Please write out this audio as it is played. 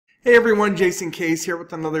Hey everyone, Jason Case here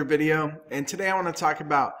with another video, and today I want to talk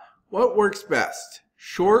about what works best,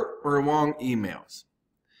 short or long emails.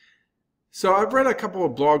 So I've read a couple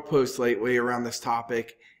of blog posts lately around this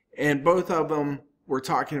topic, and both of them were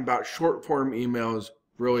talking about short form emails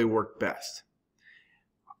really work best.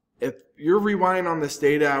 If you're relying on this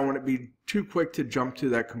data, I wouldn't be too quick to jump to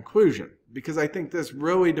that conclusion, because I think this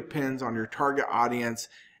really depends on your target audience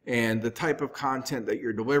and the type of content that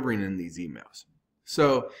you're delivering in these emails.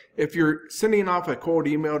 So if you're sending off a cold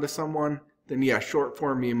email to someone, then yeah, short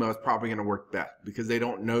form email is probably going to work best because they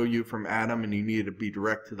don't know you from Adam and you need to be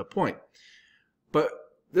direct to the point. But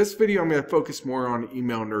this video I'm going to focus more on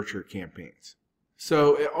email nurture campaigns.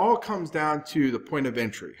 So it all comes down to the point of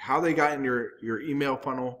entry, how they got in your email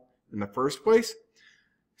funnel in the first place.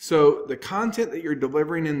 So the content that you're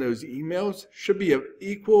delivering in those emails should be of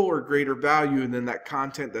equal or greater value than that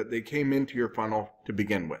content that they came into your funnel to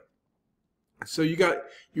begin with. So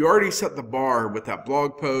you already set the bar with that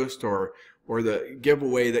blog post or the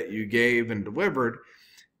giveaway that you gave and delivered.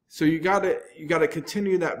 So you got to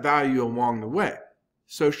continue that value along the way.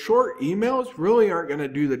 So short emails really aren't going to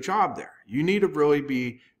do the job there. You need to really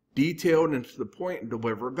be detailed and to the point and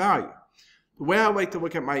deliver value. The way I like to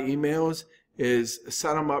look at my emails is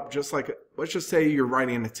set them up just like, let's just say you're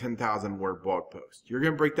writing a 10,000 word blog post. You're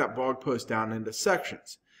going to break that blog post down into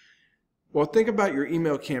sections. Well, think about your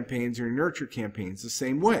email campaigns or your nurture campaigns the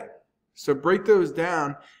same way. So break those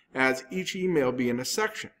down as each email being a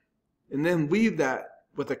section, and then leave that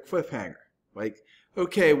with a cliffhanger. Like,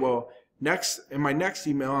 okay, well, in my next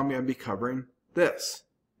email, I'm going to be covering this.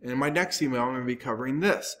 And in my next email, I'm going to be covering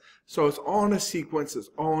this. So it's all in a sequence.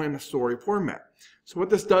 It's all in a story format. So what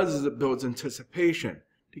this does is it builds anticipation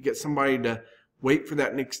to get somebody to wait for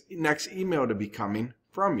that next email to be coming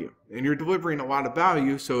from you. And you're delivering a lot of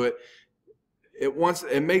value, so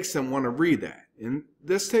it makes them want to read that. And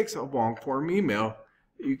this takes a long form email.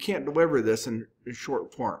 You can't deliver this in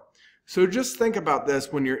short form. So just think about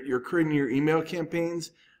this when you're creating your email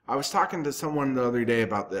campaigns. I was talking to someone the other day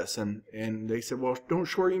about this, and they said, well, don't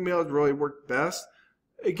short emails really work best?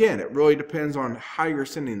 Again, it really depends on how you're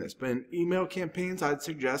sending this. But in email campaigns, I'd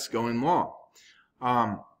suggest going long.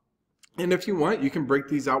 And if you want, you can break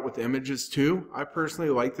these out with images too. I personally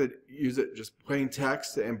like to use it just plain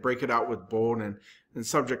text and break it out with bold and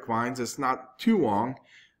subject lines. It's not too long,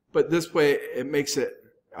 but this way it makes it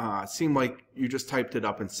seem like you just typed it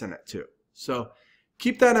up and sent it too. So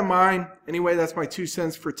keep that in mind. Anyway, that's my 2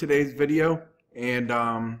 cents for today's video.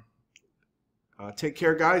 And take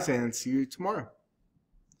care, guys, and see you tomorrow.